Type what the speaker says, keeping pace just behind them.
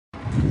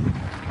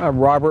I'm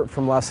Robert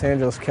from Los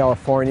Angeles,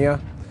 California.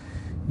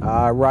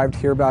 I arrived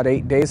here about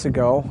 8 days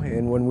ago,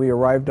 and when we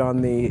arrived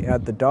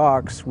at the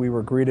docks, we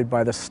were greeted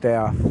by the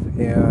staff,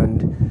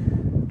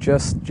 and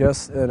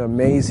just an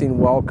amazing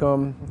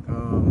welcome.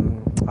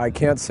 I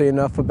can't say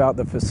enough about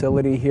the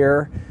facility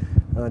here.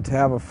 To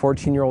have a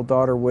 14-year-old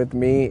daughter with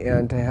me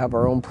and to have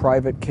our own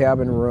private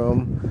cabin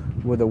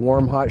room with a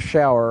warm, hot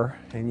shower,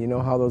 and you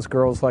know how those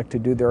girls like to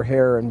do their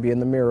hair and be in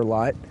the mirror a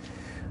lot.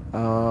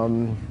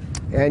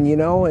 And you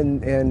know,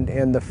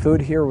 and the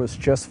food here was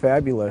just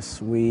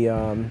fabulous. We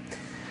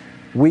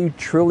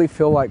truly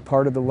feel like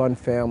part of the Lund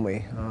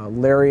family.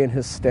 Larry and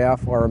his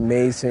staff are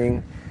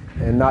amazing,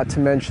 and not to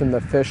mention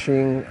the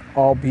fishing,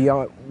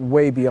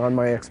 way beyond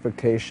my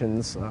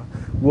expectations.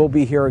 We'll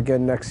be here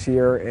again next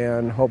year,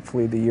 and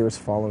hopefully the years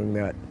following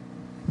that.